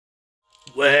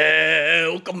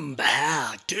Welcome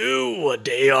back to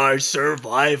AR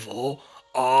Survival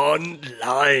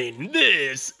Online.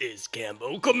 This is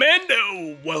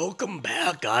CamboCommando. Welcome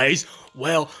back, guys.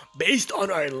 Well, based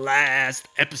on our last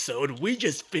episode, we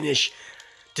just finished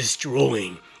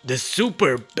destroying the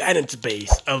super bandits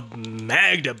base of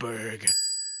Magdeburg.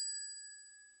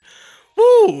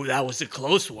 Woo, that was a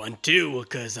close one too,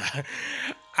 because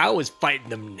I was fighting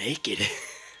them naked,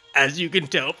 as you can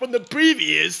tell from the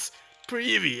previous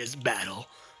battle.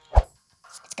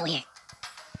 Let's go here.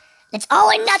 It's all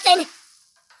or nothing.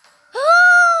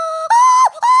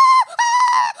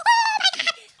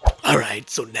 Alright,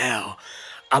 so now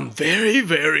I'm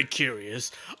very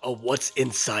curious of what's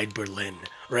inside Berlin.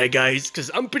 Right, guys? Because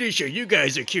I'm pretty sure you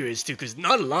guys are curious too, because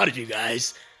not a lot of you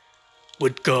guys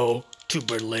would go to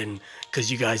Berlin, because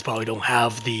you guys probably don't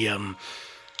have the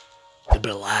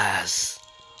blast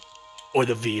or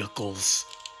the vehicles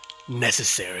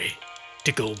necessary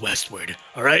to go westward.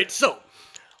 Alright, so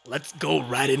let's go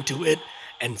right into it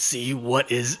and see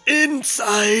what is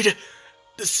inside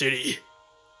the city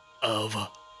of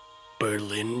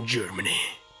Berlin, Germany.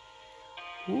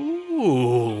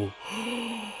 Ooh.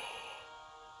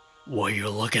 Will you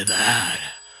look at that?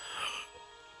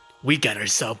 We got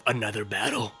ourselves another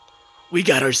battle. We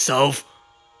got ourselves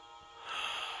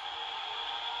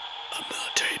a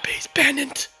military base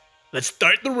bandit. Let's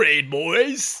start the raid,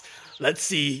 boys. Let's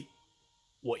see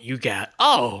what you got.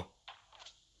 Oh,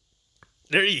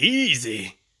 they're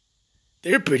easy.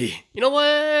 They're pretty. You know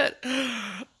what?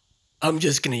 I'm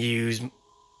just gonna use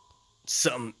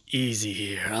something easy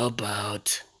here. How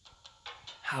about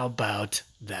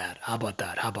that? How about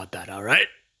that? All right.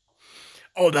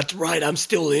 Oh, that's right. I'm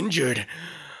still injured.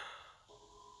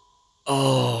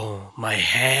 Oh, my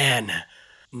hand.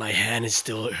 My hand is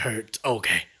still hurt.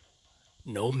 Okay.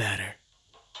 No matter.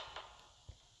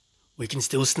 We can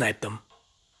still snipe them.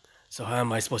 So how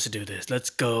am I supposed to do this? Let's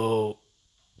go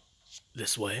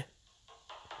this way.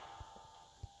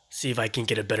 See if I can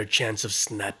get a better chance of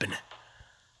sniping.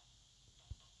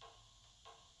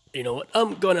 You know what?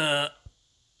 I'm gonna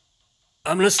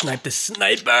snipe the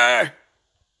sniper.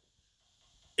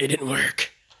 It didn't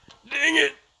work. Dang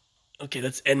it. Okay,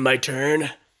 let's end my turn.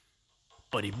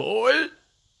 Buddy boy.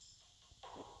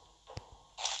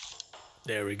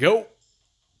 There we go.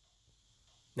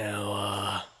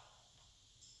 Now,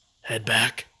 head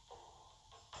back.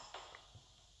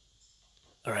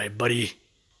 Alright, buddy.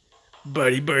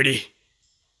 Birdie.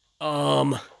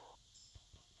 I'm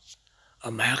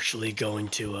actually going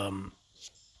to,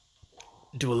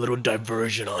 do a little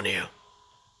diversion on you.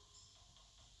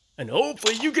 And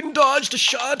hopefully you can dodge the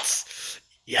shots.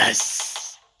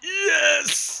 Yes.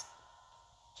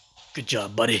 Good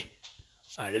job, buddy.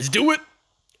 Alright, let's do it.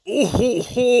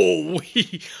 Oh,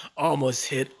 we almost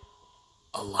hit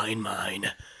a line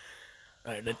mine.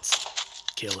 Alright, let's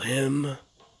kill him.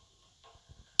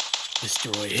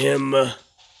 Destroy him.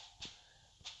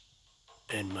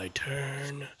 End my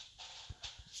turn.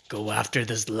 Go after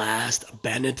this last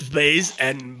bandit base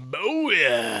and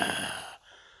booyah!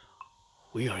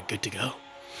 We are good to go.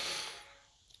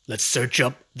 Let's search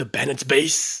up the bandit's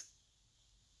base.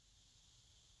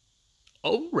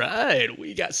 Alright,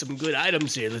 we got some good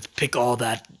items here. Let's pick all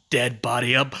that dead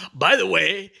body up. By the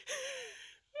way,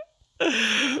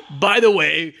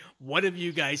 one of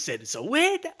you guys said, so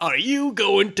when are you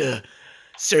going to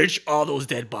search all those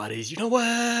dead bodies? You know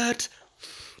what?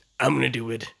 I'm going to do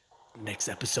it next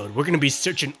episode. We're going to be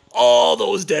searching all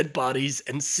those dead bodies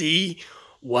and see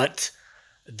what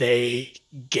they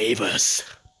gave us.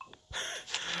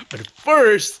 But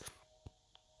first,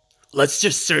 let's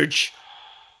just search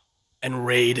and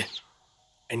raid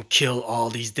and kill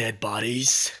all these dead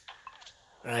bodies.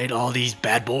 Right? All these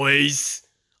bad boys.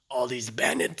 All these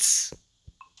bandits.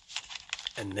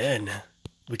 And then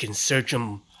we can search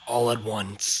them all at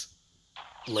once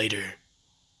later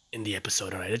in the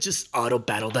episode. Alright, let's just auto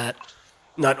battle that.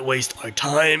 Not waste our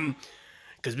time.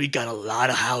 Because we got a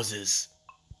lot of houses.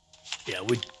 Yeah,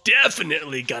 we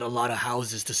definitely got a lot of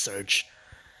houses to search.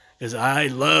 Because I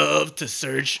love to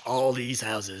search all these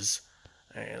houses.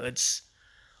 Alright, let's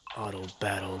auto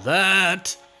battle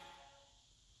that.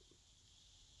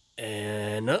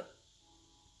 And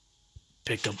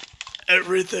pick up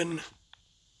everything.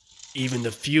 Even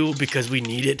the fuel, because we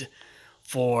need it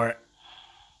for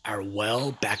our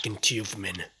well back in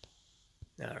Tufman.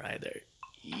 Alright, they're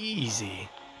easy.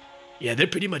 Yeah, they're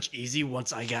pretty much easy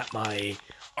once I got my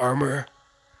armor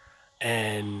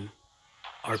and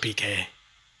RPK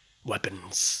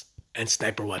weapons and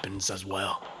sniper weapons as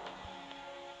well.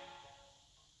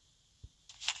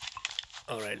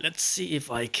 Alright, let's see if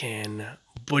I can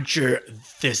butcher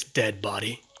this dead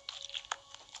body.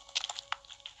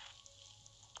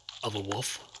 of a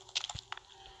wolf.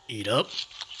 Eat up.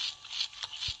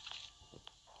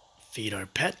 Feed our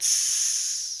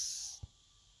pets.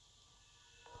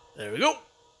 There we go.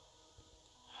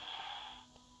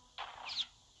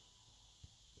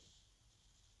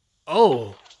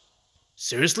 Oh,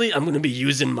 seriously? I'm gonna be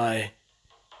using my...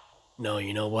 No,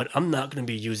 you know what? I'm not gonna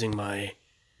be using my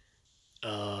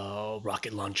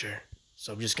rocket launcher.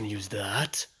 So I'm just gonna use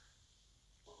that.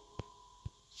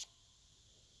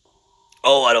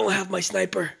 Oh, I don't have my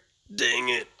sniper. Dang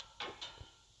it.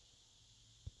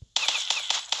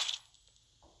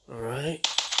 Alright.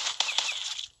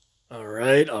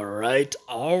 Alright, alright,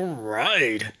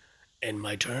 alright. And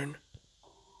my turn.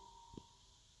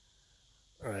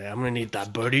 Alright, I'm gonna need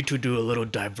that birdie to do a little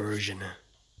diversion.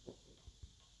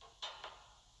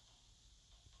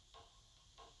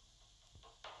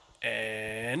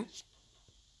 And...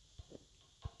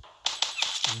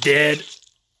 dead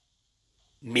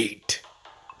meat.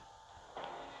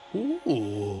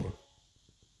 Ooh.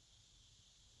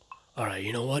 Alright,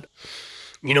 you know what?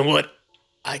 You know what?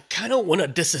 I kind of want to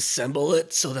disassemble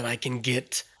it so that I can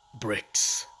get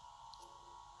bricks.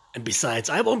 And besides,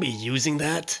 I won't be using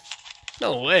that.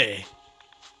 No way.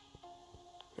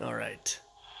 Alright.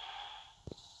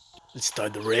 Let's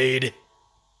start the raid.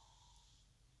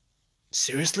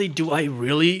 Seriously, do I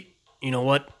really? You know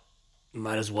what?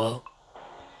 Might as well.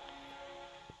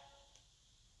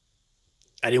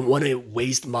 I didn't want to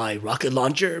waste my rocket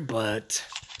launcher, but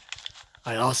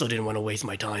I also didn't want to waste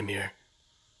my time here.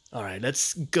 Alright,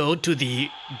 let's go to the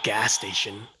gas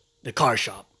station. The car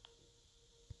shop.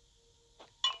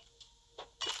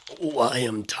 Oh, I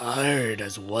am tired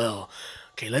as well.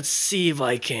 Okay, let's see if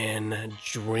I can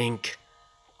drink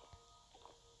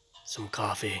some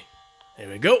coffee. There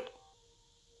we go.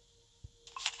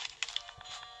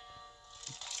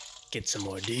 Get some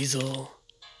more diesel.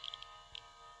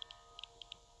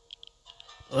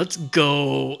 Let's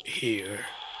go here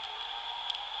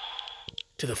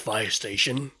to the fire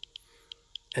station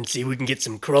and see if we can get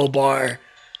some crowbar.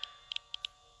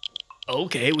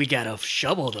 Okay, we got a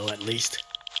shovel though, at least.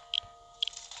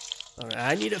 Alright,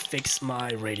 I need to fix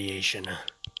my radiation.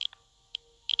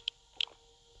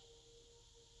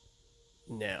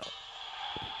 Now,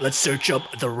 let's search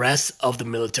up the rest of the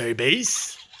military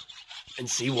base and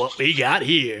see what we got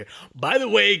here. By the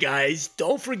way, guys,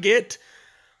 don't forget,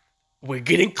 we're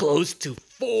getting close to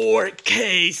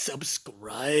 4K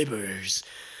subscribers.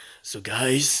 So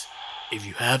guys, if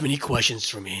you have any questions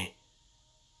for me,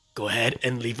 go ahead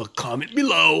and leave a comment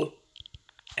below.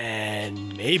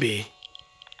 And maybe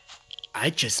I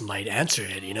just might answer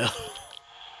it, you know?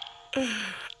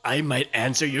 I might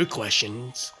answer your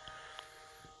questions.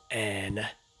 And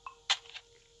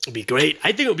it'll be great.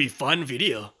 I think it'll be a fun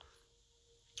video.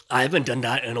 I haven't done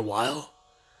that in a while.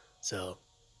 So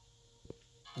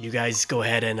you guys go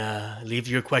ahead and leave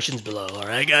your questions below.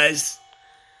 Alright, guys?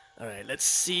 Alright, let's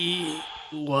see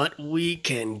what we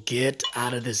can get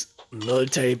out of this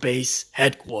military base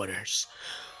headquarters.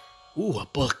 Ooh, a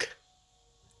book.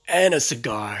 And a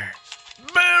cigar.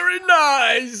 Very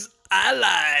nice! I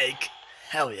like.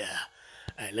 Hell yeah.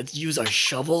 Alright, let's use our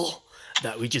shovel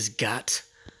that we just got.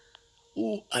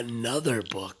 Ooh, another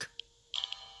book.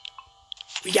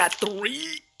 We got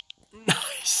 3.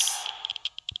 Nice.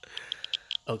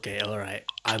 Okay, alright.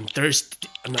 I'm thirsty.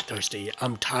 I'm not thirsty.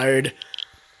 I'm tired.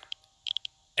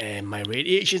 And my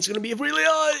radiation's gonna be really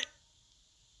high.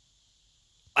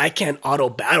 I can't auto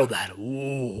battle that.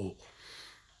 Ooh.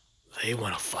 They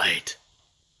wanna fight.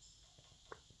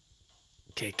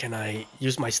 Okay, can I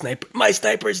use my sniper? My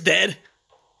sniper's dead.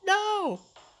 No.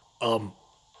 You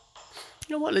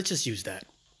know what? Let's just use that.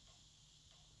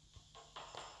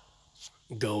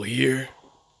 Go here.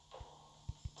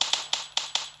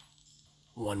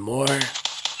 One more.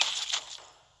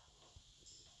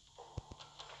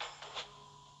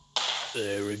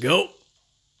 There we go.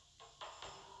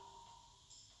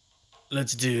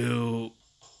 Let's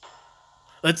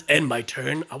end my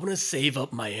turn. I want to save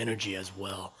up my energy as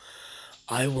well.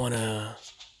 I want to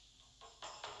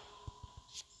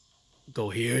go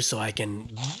here so I can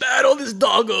battle this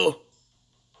doggo.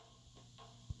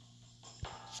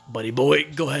 Buddy boy,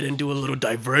 go ahead and do a little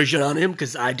diversion on him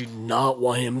because I do not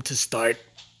want him to start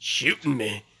shooting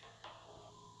me.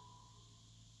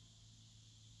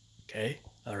 Okay,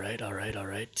 alright, alright,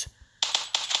 alright.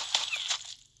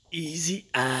 Easy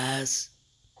as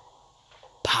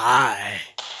pie.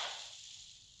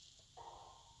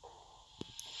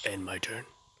 End my turn.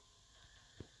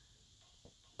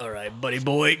 Alright, buddy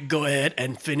boy, go ahead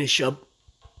and finish up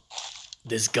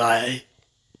this guy.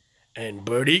 And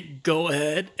Birdie, go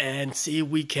ahead and see if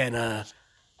we can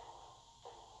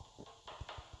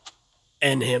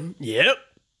And him. Yep.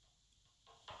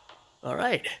 All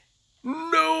right.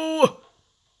 No.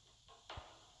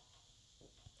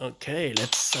 Okay,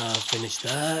 let's finish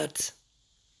that.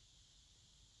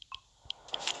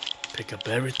 Pick up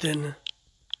everything.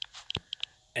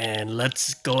 And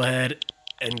let's go ahead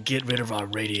and get rid of our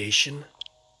radiation.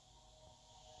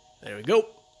 There we go.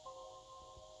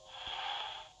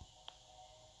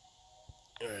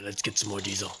 Alright, let's get some more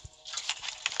diesel.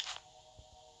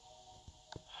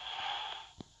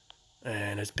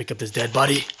 And let's pick up this dead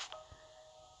body.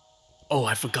 Oh,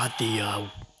 I forgot the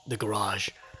garage.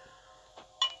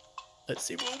 Let's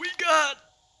see what we got.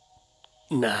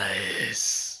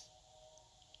 Nice.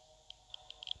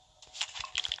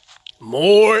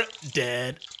 More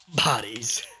dead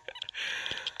bodies.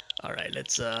 Alright,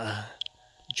 let's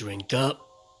drink up.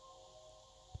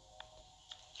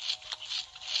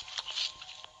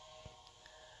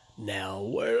 Now,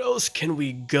 where else can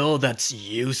we go that's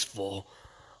useful?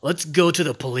 Let's go to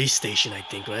the police station, I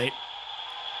think, right?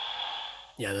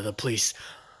 Yeah, the police.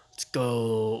 Let's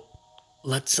go.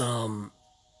 Let's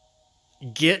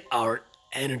get our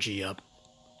energy up.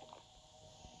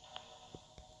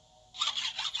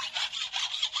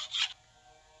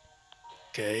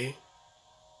 Okay.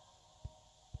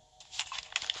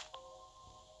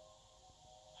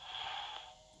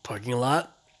 Parking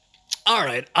lot. All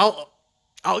right,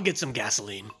 I'll get some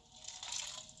gasoline.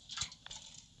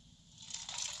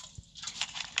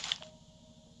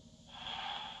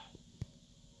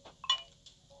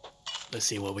 Let's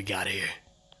see what we got here.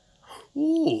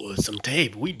 Ooh, some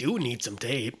tape. We do need some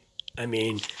tape. I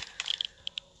mean,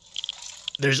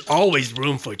 there's always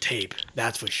room for tape.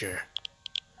 That's for sure.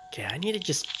 Okay, I need to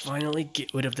just finally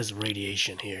get rid of this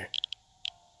radiation here.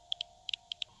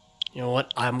 You know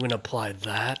what? I'm gonna apply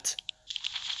that.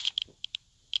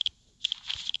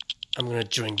 I'm gonna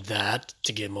drink that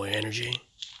to get more energy.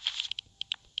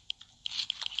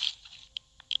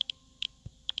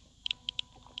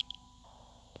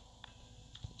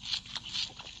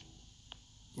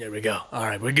 There we go.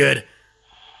 Alright, we're good.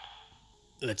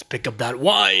 Let's pick up that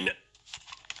wine.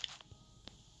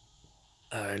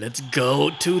 Alright, let's go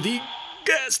to the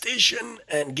gas station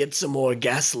and get some more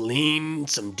gasoline,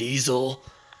 some diesel,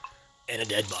 and a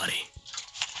dead body.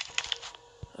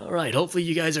 Alright, hopefully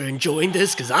you guys are enjoying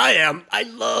this, because I am. I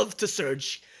love to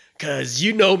search, because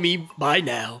you know me by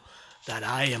now, that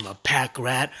I am a pack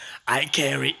rat. I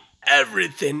carry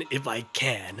everything if I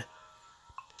can.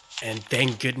 And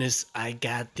thank goodness I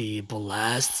got the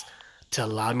blast to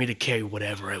allow me to carry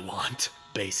whatever I want,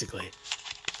 basically.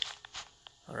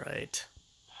 Alright.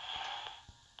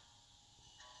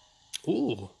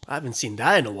 Ooh, I haven't seen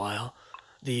that in a while.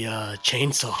 The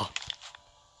chainsaw.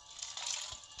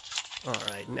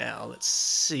 Alright, now let's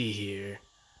see here.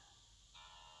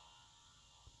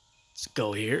 Let's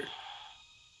go here.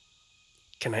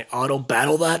 Can I auto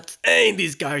battle that? Dang,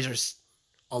 these guys are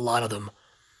a lot of them.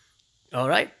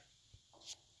 Alright.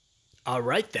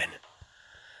 Alright then.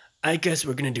 I guess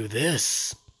we're gonna do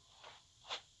this.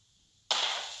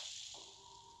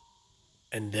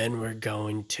 And then we're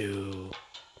going to...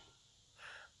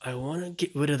 I want to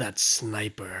get rid of that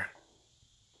sniper.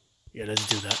 Yeah, let's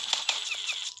do that.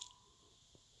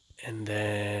 And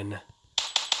then...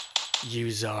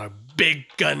 use our big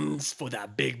guns for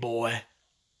that big boy.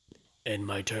 And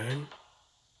my turn.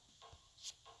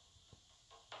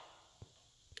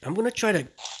 I'm gonna try to...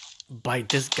 bite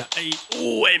this guy.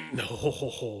 Oh,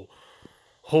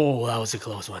 oh, that was a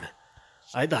close one.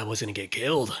 I thought I was gonna get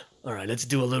killed. Alright, let's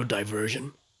do a little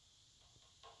diversion.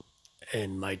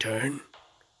 And my turn.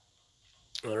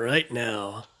 Alright,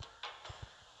 now.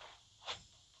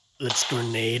 Let's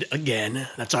grenade again.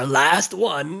 That's our last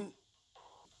one.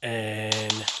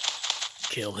 And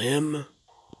kill him.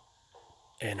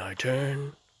 And our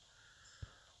turn.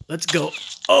 Let's go.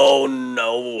 Oh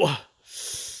no!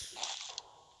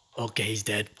 Okay, he's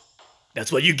dead.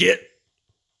 That's what you get.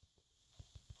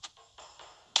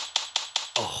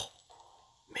 Oh,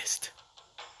 missed.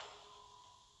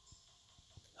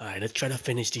 Alright, let's try to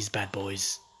finish these bad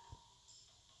boys.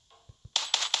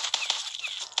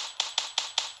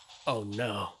 Oh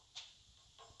no.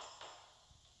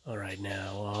 Alright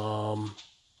now,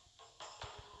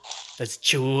 let's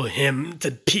chew him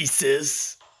to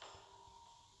pieces.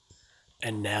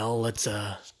 And now let's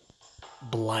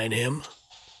blind him.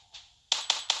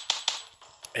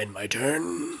 And my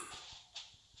turn.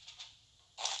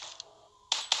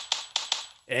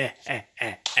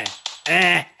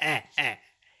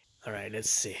 Alright, let's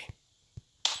see.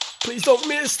 Please don't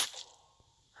miss.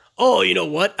 Oh, you know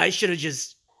what? I should have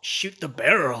just shoot the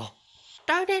barrel.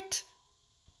 Darn it.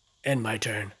 And my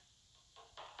turn.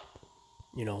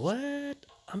 You know what?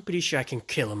 I'm pretty sure I can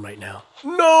kill him right now.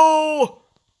 No!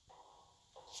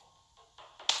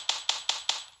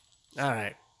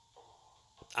 Alright.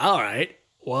 Alright.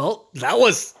 Well, that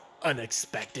was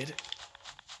unexpected.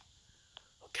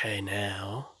 Okay,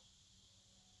 now.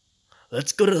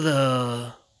 Let's go to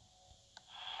the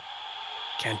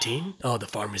canteen. Oh, the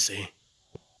pharmacy.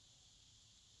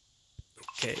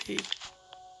 Okay.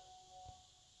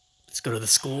 Let's go to the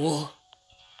school.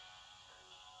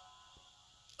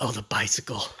 Oh, the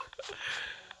bicycle.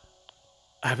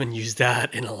 I haven't used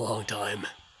that in a long time.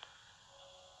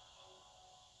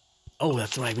 Oh,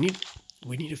 that's right.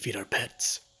 We need to feed our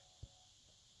pets.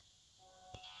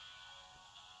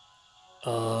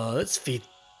 Let's feed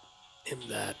him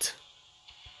that.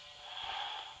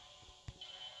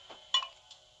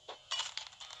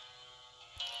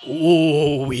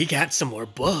 Ooh, we got some more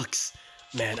books.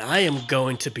 Man, I am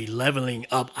going to be leveling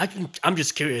up. I'm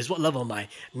just curious, what level am I?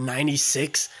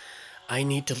 96? I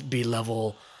need to be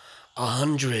level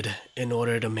 100 in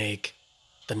order to make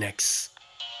the next...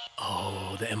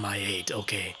 Oh, the MI8.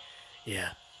 Okay, yeah.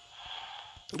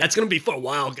 That's going to be for a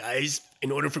while, guys,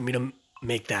 in order for me to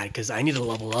make that, because I need to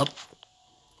level up.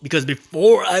 Because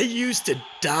before, I used to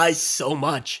die so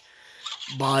much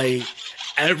by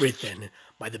everything.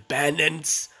 By the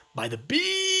bandits, by the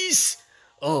bees.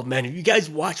 Oh man, if you guys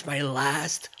watched my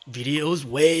last videos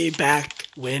way back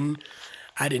when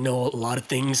I didn't know a lot of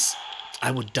things, I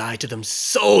would die to them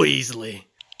so easily.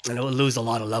 And I would lose a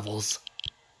lot of levels.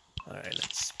 Alright,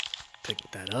 let's pick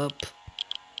that up.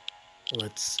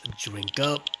 Let's drink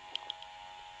up.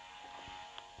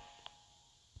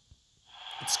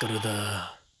 Let's go to the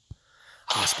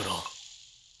hospital.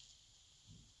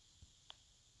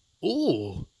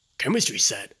 Ooh, chemistry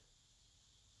set.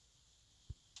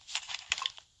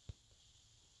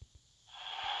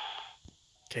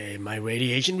 Okay, my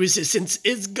radiation resistance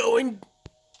is going...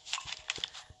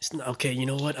 It's not... Okay, you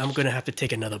know what? I'm gonna have to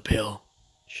take another pill.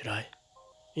 Should I?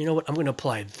 You know what? I'm gonna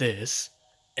apply this.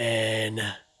 And...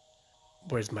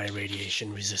 Where's my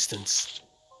radiation resistance?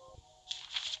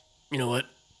 You know what?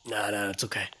 Nah, it's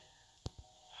okay.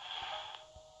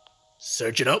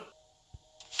 Search it up.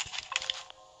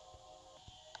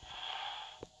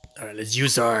 Alright, let's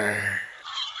use our...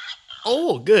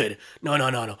 Oh, good.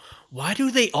 No. Why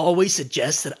do they always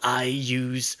suggest that I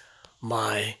use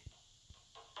my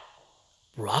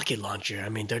rocket launcher? I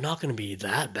mean, they're not going to be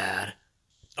that bad.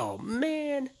 Oh,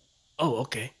 man. Oh,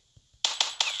 okay.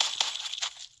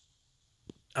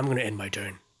 I'm going to end my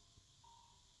turn.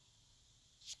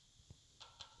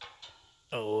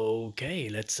 Okay,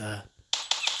 let's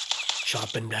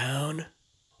chop him down.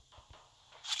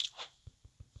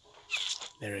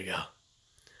 There we go.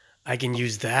 I can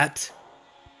use that.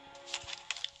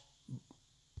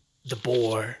 The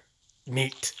boar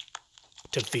meat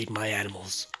to feed my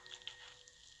animals.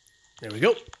 There we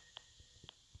go.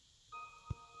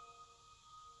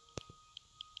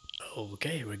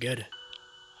 Okay, we're good.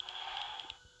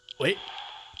 Wait.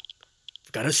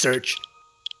 Forgot to search.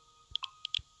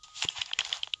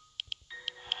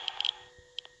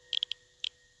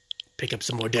 Pick up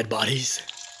some more dead bodies.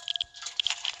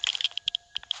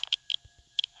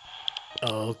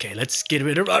 Okay, let's get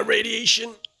rid of our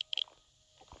radiation.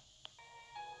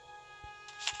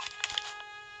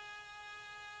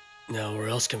 Now, where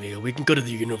else can we go? We can go to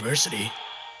the university.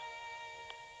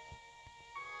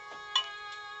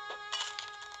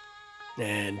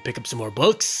 And pick up some more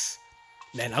books.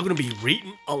 Man, I'm gonna be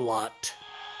reading a lot.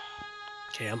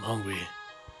 Okay, I'm hungry.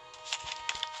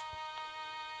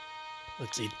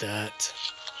 Let's eat that.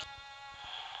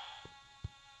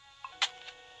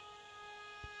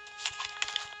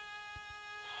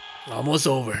 Almost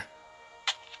over.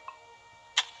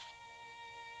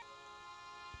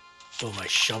 Oh, my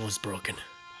shovel's broken.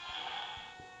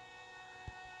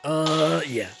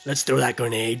 Yeah. Let's throw that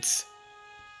grenades.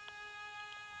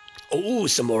 Oh,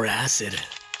 some more acid.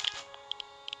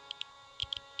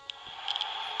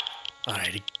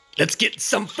 Alright, let's get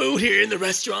some food here in the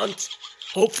restaurant.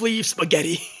 Hopefully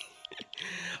spaghetti.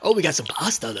 Oh, we got some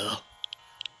pasta, though.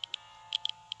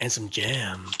 And some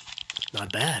jam.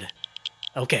 Not bad.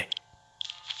 Okay.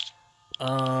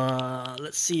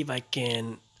 Let's see if I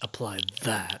can apply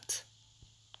that.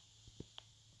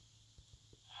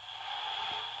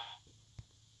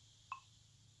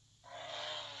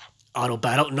 Auto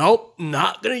battle. Nope,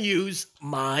 not gonna use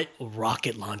my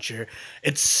rocket launcher.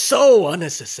 It's so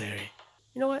unnecessary.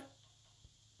 You know what?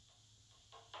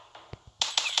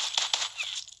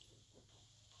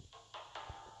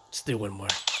 Let's do one more.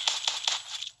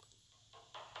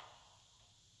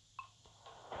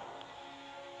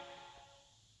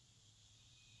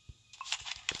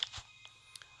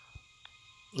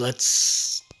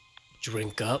 Let's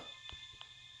drink up.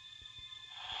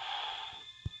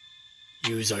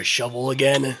 Use our shovel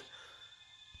again.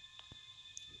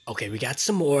 Okay, we got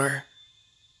some more.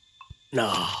 No,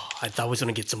 I thought I was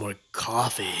gonna get some more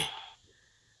coffee.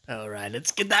 Alright,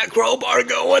 let's get that crowbar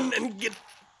going and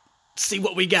see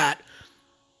what we got.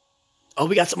 Oh,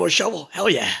 we got some more shovel. Hell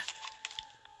yeah.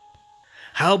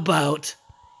 How about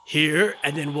here,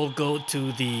 and then we'll go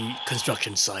to the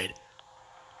construction site.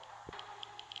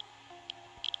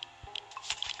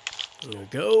 There we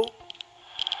go.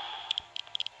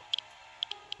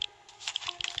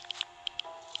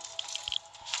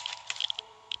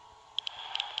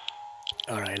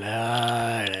 Alright,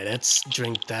 let's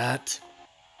drink that.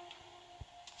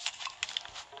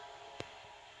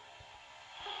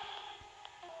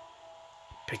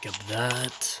 Pick up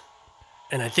that.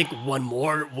 And I think one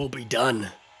more will be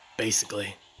done,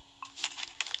 basically.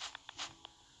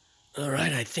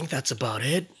 Alright, I think that's about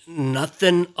it.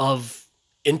 Nothing of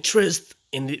interest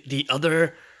in the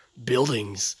other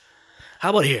buildings. How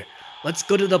about here? Let's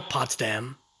go to the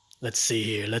Potsdam. Let's see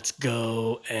here. Let's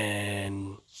go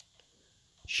and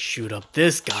shoot up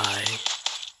this guy.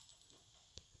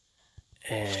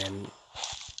 And...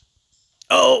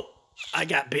 oh! I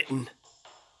got bitten.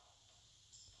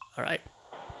 Alright.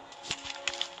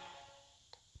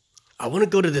 I want to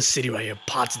go to this city right here,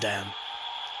 Potsdam.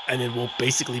 And then we'll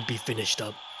basically be finished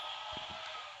up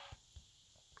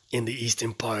in the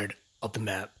eastern part of the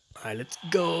map. Alright, let's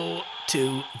go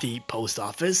to the post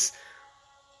office.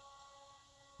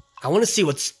 I want to see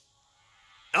what's...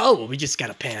 oh, we just got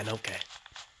a pan. Okay.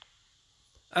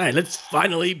 Alright, let's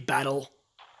finally battle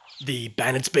the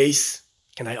Bandits base.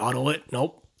 Can I auto it?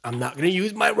 Nope. I'm not going to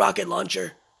use my rocket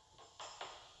launcher.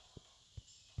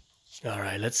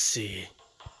 Alright, let's see.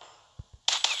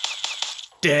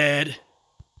 Dead.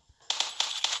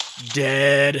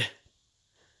 Dead.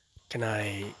 Can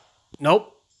I...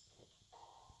 nope.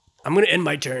 I'm going to end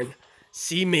my turn.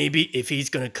 See maybe if he's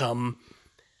going to come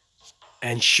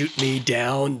and shoot me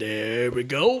down. There we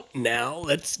go. Now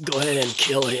let's go ahead and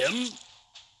kill him.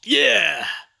 Yeah.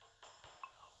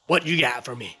 What you got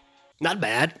for me? Not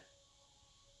bad.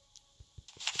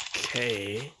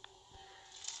 Okay.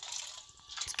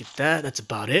 Let's get that. That's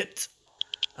about it.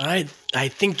 Alright, I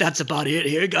think that's about it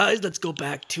here, guys. Let's go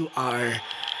back to our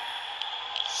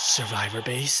survivor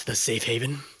base, the safe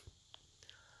haven.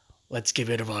 Let's get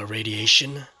rid of our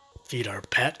radiation. Feed our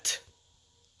pet.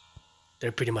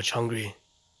 They're pretty much hungry.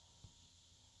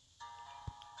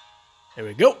 There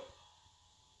we go.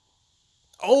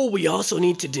 Oh, we also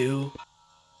need to do...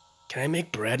 can I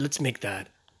make bread? Let's make that.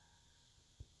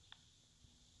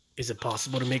 Is it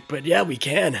possible to make bread? Yeah, we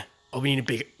can. Oh, we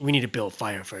need to build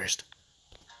fire first.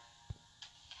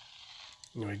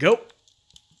 There we go.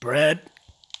 Bread.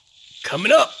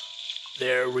 Coming up.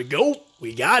 There we go.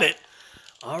 We got it.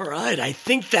 Alright, I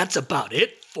think that's about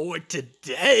it for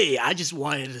today. I just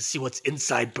wanted to see what's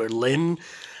inside Berlin,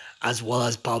 as well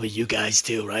as probably you guys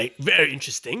too, right? Very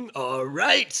interesting.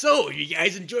 Alright, so if you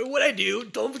guys enjoy what I do,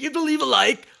 don't forget to leave a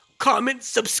like, comment,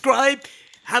 subscribe.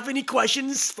 Have any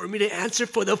questions for me to answer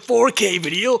for the 4K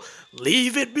video,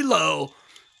 leave it below,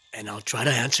 and I'll try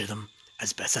to answer them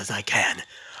as best as I can.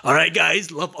 Alright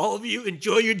guys, love all of you.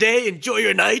 Enjoy your day, enjoy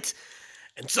your night.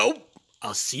 And so,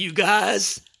 I'll see you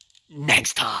guys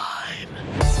next time.